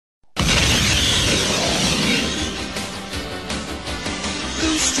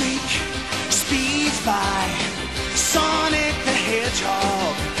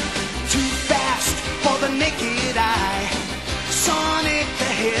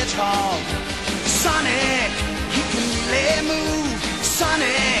Hedgehog. Sonic, he can really move.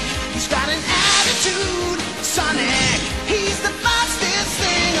 Sonic, he's got an attitude. Sonic, he's the fastest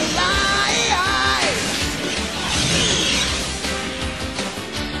thing alive.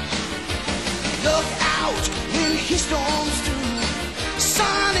 Look out when he storms through.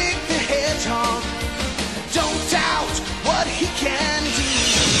 Sonic the Hedgehog, don't doubt what he can do.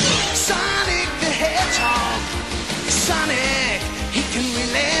 Sonic the Hedgehog, Sonic, he can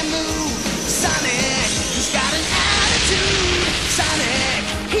really move. Sonic, he's got an attitude. Sonic,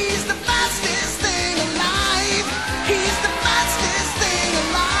 he's the fastest thing alive. He's the fastest thing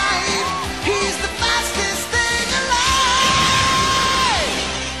alive. He's the fastest thing alive.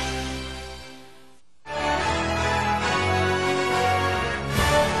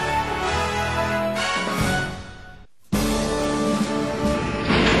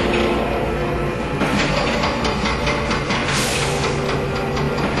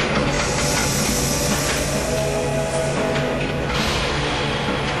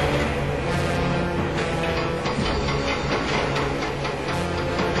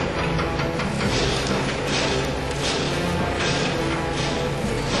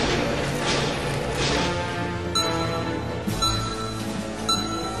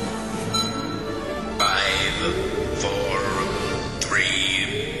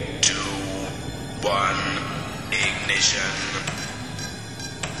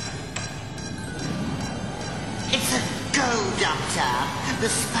 It's a go, Doctor. The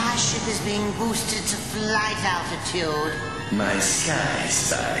spaceship is being boosted to flight altitude. My sky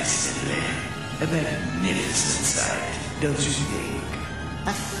spy, Sidley. A magnificent sight, don't you think?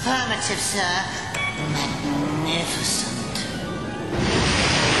 Affirmative, sir. Magnificent.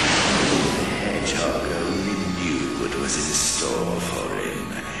 The hedgehog only knew what was in store for him.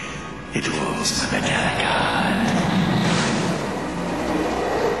 It was my metallic heart.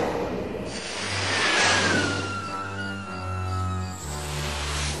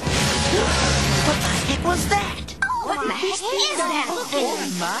 What the heck was that? What the heck is that? Oh,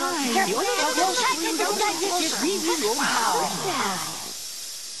 my.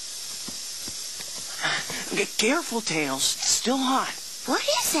 Careful, Tails. It's still hot. What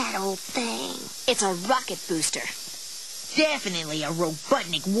is that old thing? It's a rocket booster. Definitely a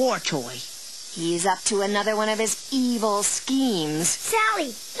Robotnik war toy. He's up to another one of his evil schemes.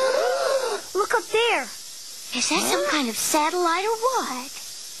 Sally! Look up there. Is that some kind of satellite or what?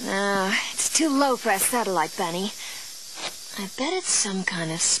 It's too low for a satellite, Bunny. I bet it's some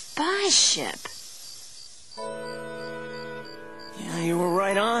kind of spy ship. Yeah, you were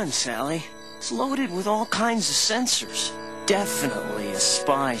right on, Sally. It's loaded with all kinds of sensors. Definitely a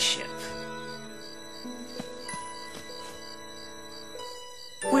spy ship.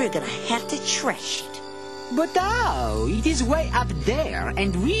 We're gonna have to trash it. But oh, it is way up there,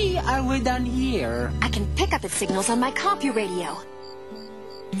 and we are way down here. I can pick up its signals on my compu radio.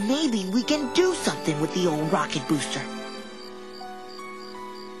 Maybe we can do something with the old rocket booster.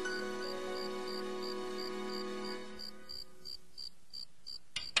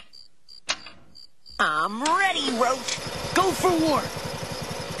 I'm ready, Roach. Go for war!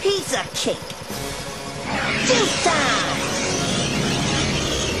 Piece of cake. Juice time!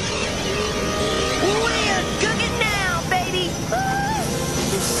 We're cooking now, baby!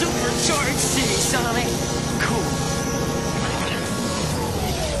 The supercharged city, Sonic. Cool.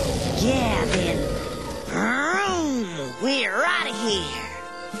 Yeah, then. We're out of here.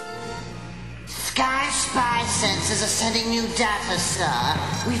 Sky Spy sensors are sending new data, sir.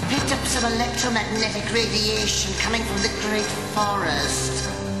 We've picked up some electromagnetic radiation coming from the Great Forest.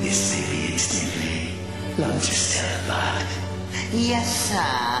 This may be instantly. Launch your stealth pod. Yes, sir.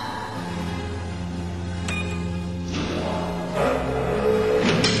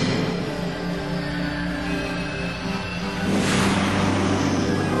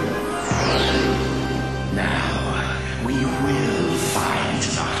 Now, we will find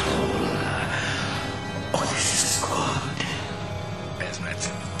the hole. Oh, this is good.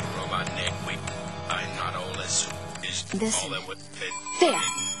 Listen. There.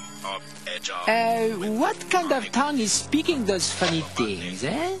 What kind of tongue is speaking those funny things,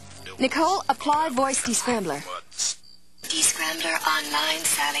 eh? Nicole, apply voice descrambler. Descrambler online,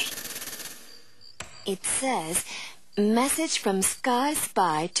 Sally. It says, message from Sky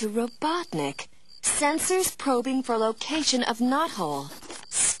Spy to Robotnik. Sensors probing for location of knothole.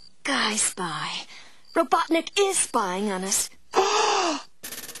 Sky Spy. Robotnik is spying on us.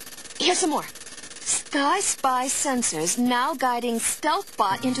 Here's some more. Sky Spy sensors now guiding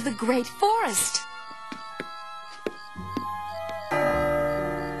StealthBot into the Great Forest.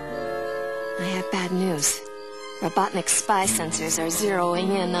 I have bad news. Robotnik's spy sensors are zeroing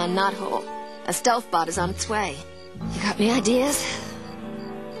in on Knothole. A stealth bot is on its way. You got any ideas?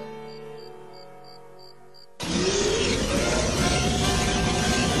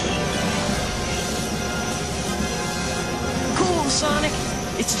 Cool, Sonic.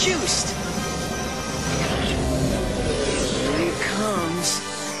 It's juiced. Here he comes.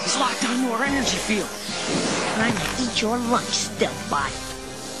 He's locked onto our energy field. Time to eat your lunch, stealth bot.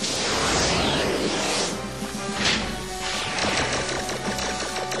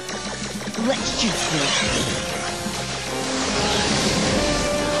 Let's juice this.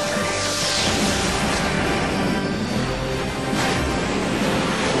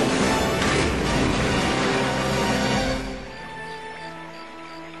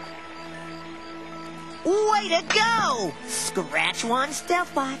 Way to go! Scratch one,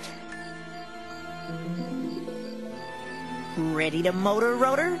 stealth bot. Ready to motor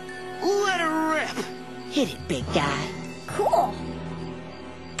rotor? Let her rip. Hit it, big guy. Cool.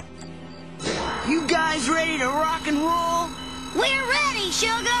 You guys ready to rock and roll? We're ready,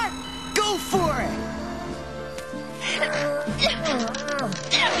 Sugar. Go for it.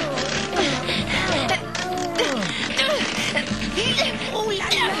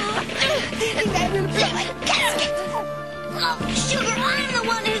 Oh, Sugar, I'm the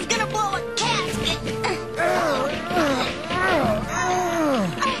one who's gonna blow a casket.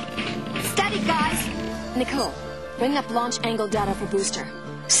 Steady, guys! Nicole, bring up launch angle data for booster.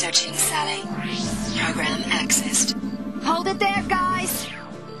 Searching, Sally. Program accessed. Hold it there, guys!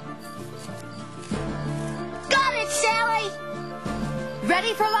 Got it, Sally.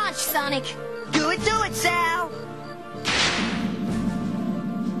 Ready for launch, Sonic. Do it, Sal!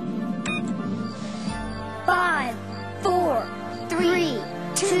 5, 4, 3,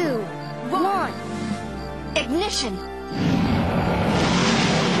 2, 1. Ignition!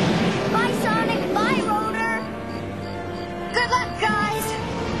 Bye, Sonic. Bye, Rotor. Good luck, guys!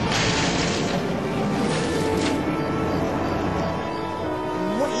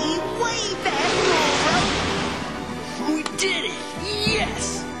 Way fast, We did it.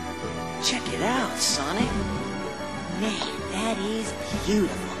 Yes. Check it out, Sonic. Man, that is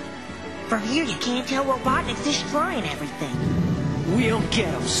beautiful. From here, you can't tell Robotnik's destroying everything. We'll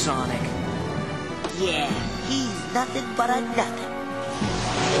get him, Sonic. Yeah, he's nothing but a nothing.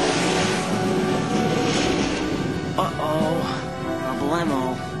 Uh-oh.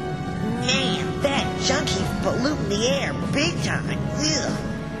 Problemo. Man, that junk keeps polluting the air big time.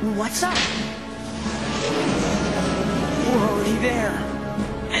 Ugh. What's up? We're already there.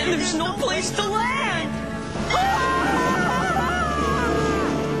 And there's no place to land.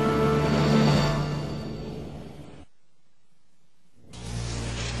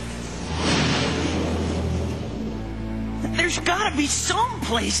 There's gotta be some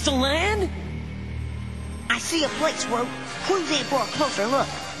place to land. I see a place, Rope. Cruise in for a closer look.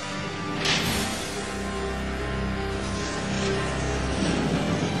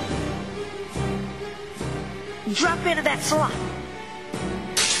 Drop into that slot.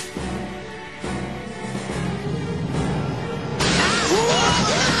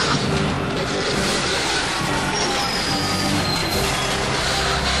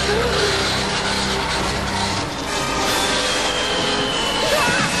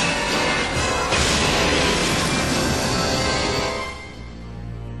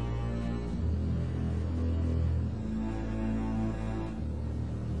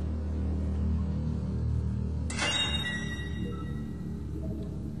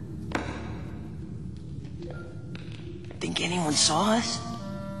 Think anyone saw us?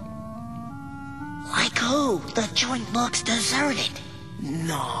 Like who? The joint looks deserted.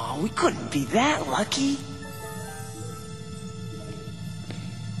 No, we couldn't be that lucky.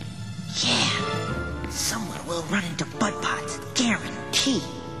 Yeah, someone will run into Bud Pots, guarantee.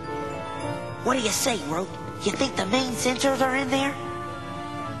 What do you say, Rope? You think the main sensors are in there?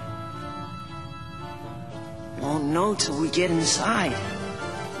 Won't know till we get inside.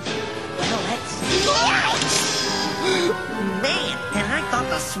 Well, let's... Man, and I thought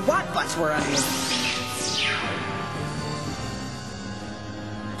the SWAT bus were under.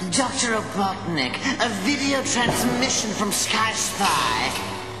 Dr. Robotnik, a video transmission from Sky Spy.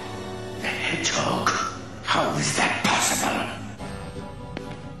 Hedgehog, how is that possible?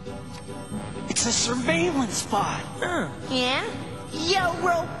 It's a surveillance bot. Yeah? Yo,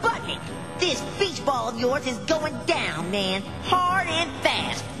 Robotnik, this beach ball of yours is going down, man. Hard and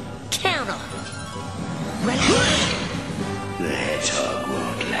fast. Count on it. Ready? The hedgehog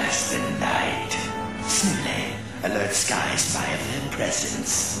won't last the night. Snilly, alert Sky Spy of their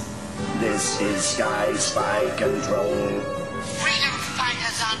presence. This is Sky Spy Control. Freedom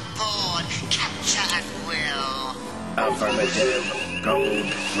fighters on board. Capture at will. Affirmative.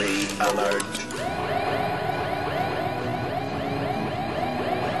 Code re-alert.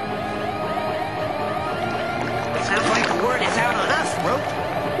 Sounds like the word is out on us, Rope.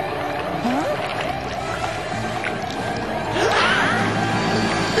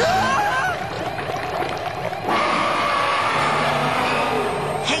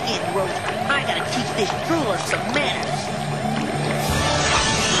 Hang in, Rope. I gotta teach this drooler some manners.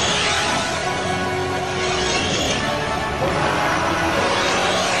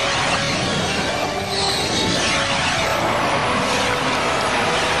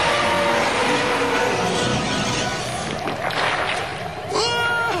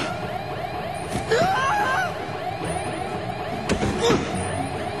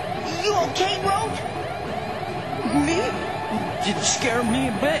 You okay, Rope? Me? Didn't scare me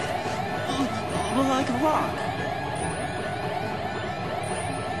a bit. Like a rock.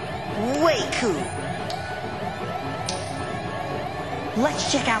 Way cool.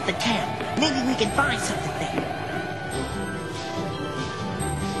 Let's check out the town. Maybe we can find something there.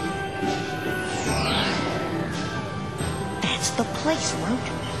 That's the place, Root.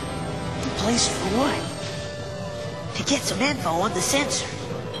 The place for what? To get some info on the sensor.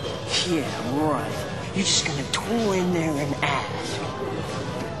 Yeah, right. You're just gonna tool in there and ask.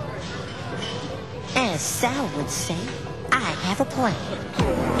 As Sal would say, I have a plan.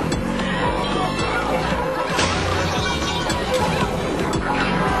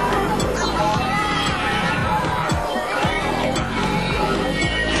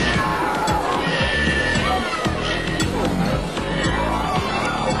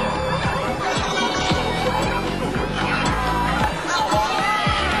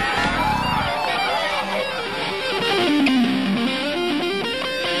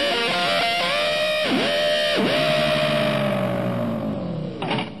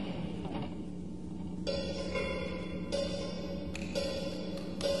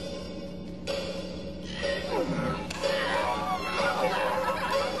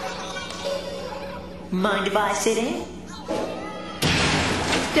 Mind if I sit in?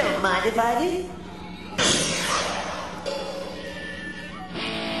 Don't mind if I do.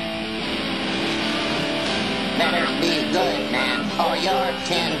 Better be good, man, or you're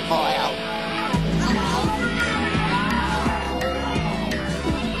tinfoil.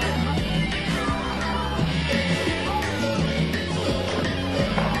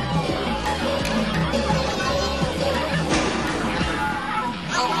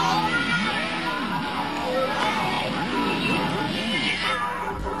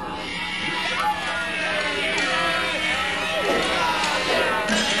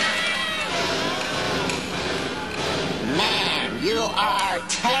 You are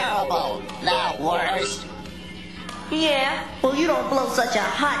terrible, the worst. Yeah, well, you don't blow such a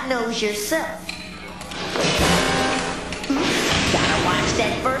hot nose yourself. Gotta watch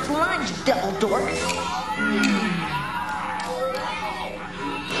that first lunge, double dork.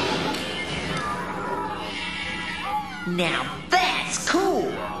 Now that's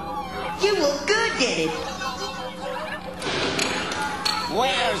cool. You look good, did it?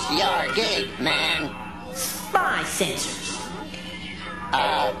 Where's your gig, man? Spy sensors.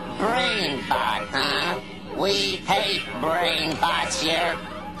 A brain bot, huh? We hate brain bots here.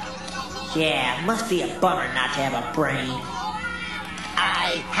 Yeah, must be a bummer not to have a brain.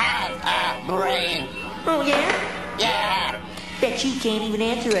 I have a brain. Oh, yeah? Yeah. Bet you can't even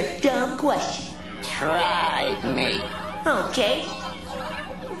answer a dumb question. Try me. Okay.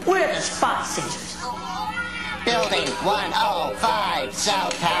 Where are the spy sensors? Building 105,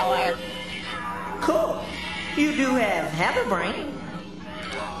 cell tower. Cool. You do have a brain.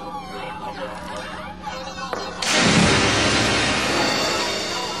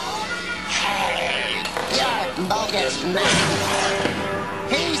 You're bogus, man.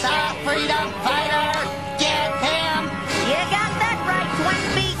 He's a freedom fighter. Get him. You got that right, Twin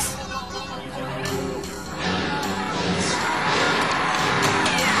Peaks.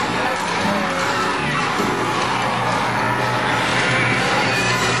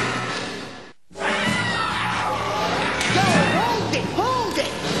 Yo, hold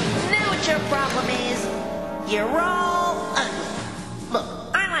it. Know what your problem is? You're all ugly. Look,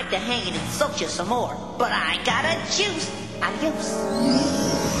 I like to hang it and soak you some more, but I gotta choose. Adios.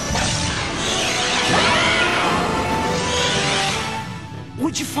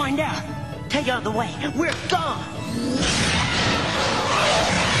 What'd you find out? Take out the way. We're gone.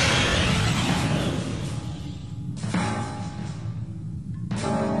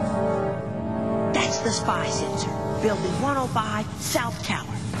 That's the spy sensor. Building 105, South Tower.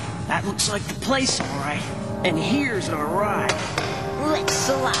 That looks like the place, all right. And here's our ride. Let's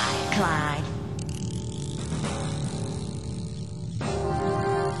slide, Clyde.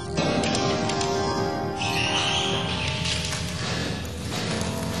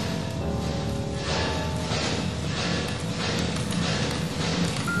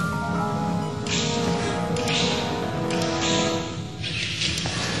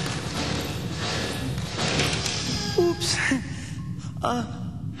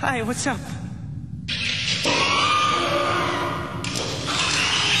 Hi, what's up?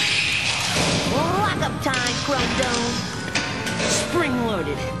 Lock up time, Chrome Dome.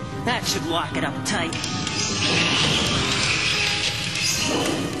 Spring-loaded. That should lock it up tight.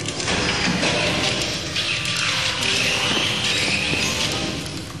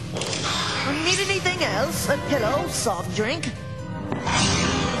 Need anything else? A pillow, soft drink?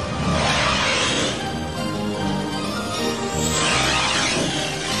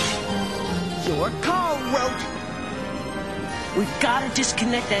 Your call, Rote. We've got to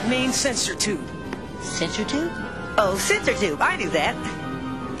disconnect that main sensor tube. Sensor tube? Oh, sensor tube. I knew that.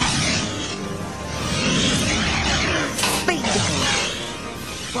 Speed decode.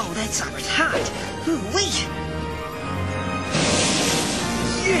 Whoa, that sucker's hot. Ooh, wait.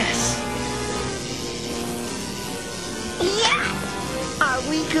 Yes! Yeah! Are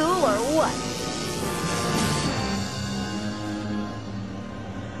we cool or what?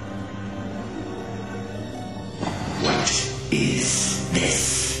 What is this,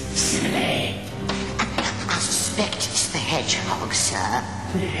 Simile? I suspect it's the hedgehog, sir.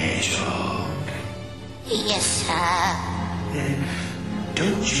 The hedgehog. Yes, sir. Then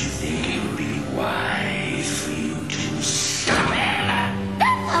don't you think it would be wise for you to stop it?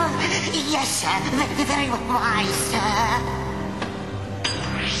 Yes, sir. Very wise, sir.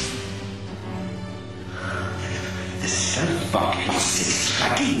 The self-focused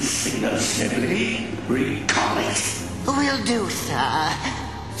tracking signal, Simile. Recall it. Will do, sir.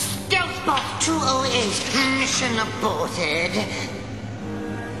 Stealth Bot 208, mission aborted.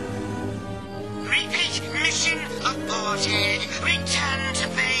 Repeat, mission aborted. Return to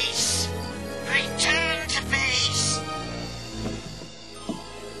base. Return to base.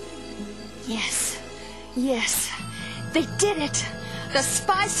 Yes. Yes. They did it. The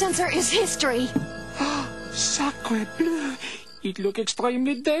spy sensor is history. Sacre bleu! It looks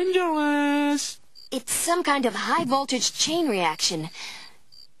extremely dangerous. It's some kind of high-voltage chain reaction.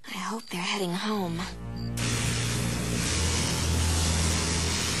 I hope they're heading home.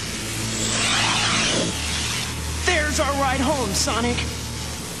 There's our ride home, Sonic.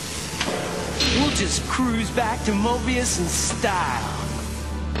 We'll just cruise back to Mobius in style.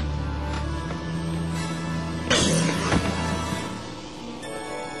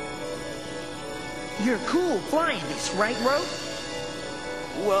 You're cool flying this, right, Rote?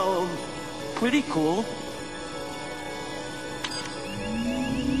 Well, pretty cool.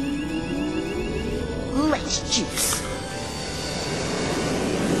 Let's juice.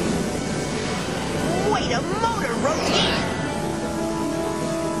 Wait a motor, Rote!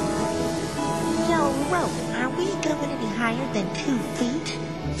 Yo, Rote, are we going any higher than 2 feet?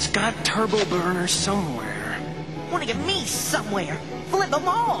 It's got turbo burners somewhere. Wanna get me somewhere? Flip them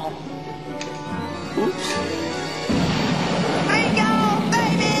all! Oops. Bingo,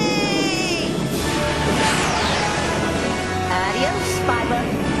 baby! Adios, Spyber.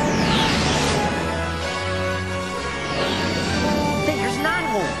 There's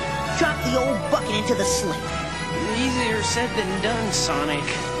 9-hole. Drop the old bucket into the slip. Easier said than done, Sonic.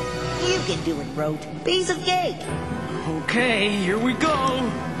 You can do it, Rote. Piece of cake. Okay, here we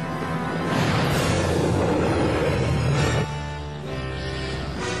go.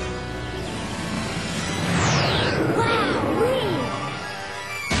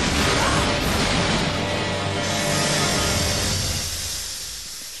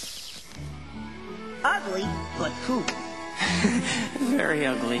 Ugly, but cool. Very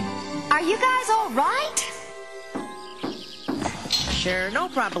ugly. Are you guys all right? Sure, no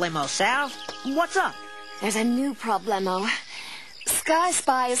problemo, Sal. What's up? There's a new problemo. Sky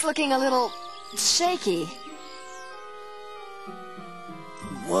Spy is looking a little shaky.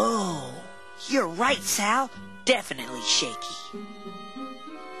 Whoa. You're right, Sal. Definitely shaky.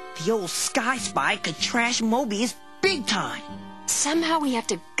 The old Sky Spy could trash Mobius big time. Somehow we have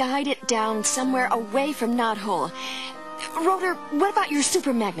to guide it down somewhere away from Knothole. Rotor, what about your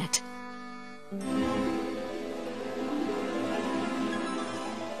super magnet?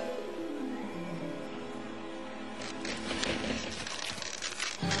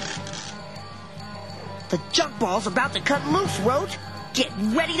 The junk ball's about to cut loose, Rote. Get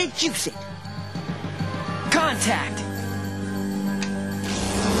ready to juice it. Contact!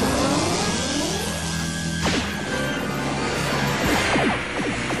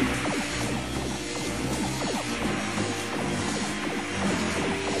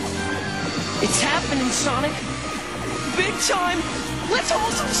 It's happening, Sonic! Big time! Let's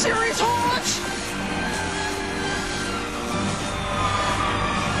hold some serious horns!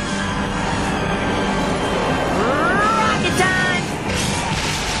 Rocket time!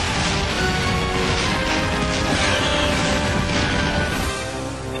 5,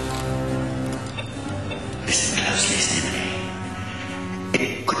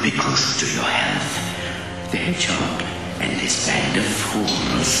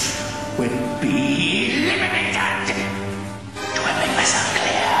 rules will be eliminated. Do I make myself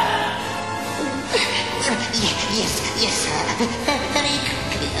clear? Yes, sir. Very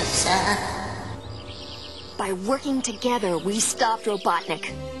clear, sir. By working together, we stopped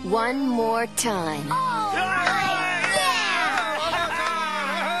Robotnik. One more time.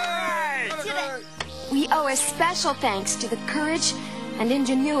 We owe a special thanks to the courage and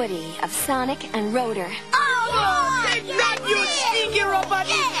ingenuity of Sonic and Rotor. Not you sneaky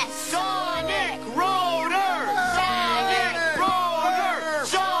Robotnik! Sonic Rotor! Sonic Rotor!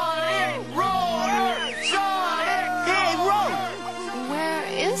 Sonic Rotor! Sonic! Hey, Rotor! Where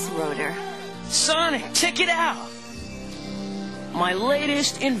is Rotor? Sonic, check it out! My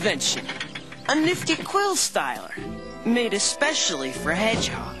latest invention. A nifty quill styler. Made especially for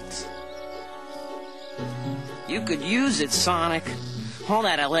hedgehogs. You could use it, Sonic. All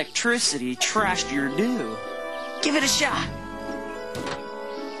that electricity trashed your do. Give it a shot.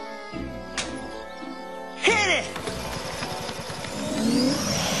 Hit it!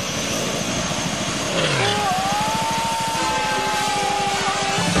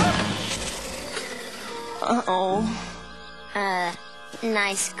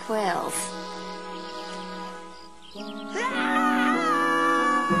 Nice quills.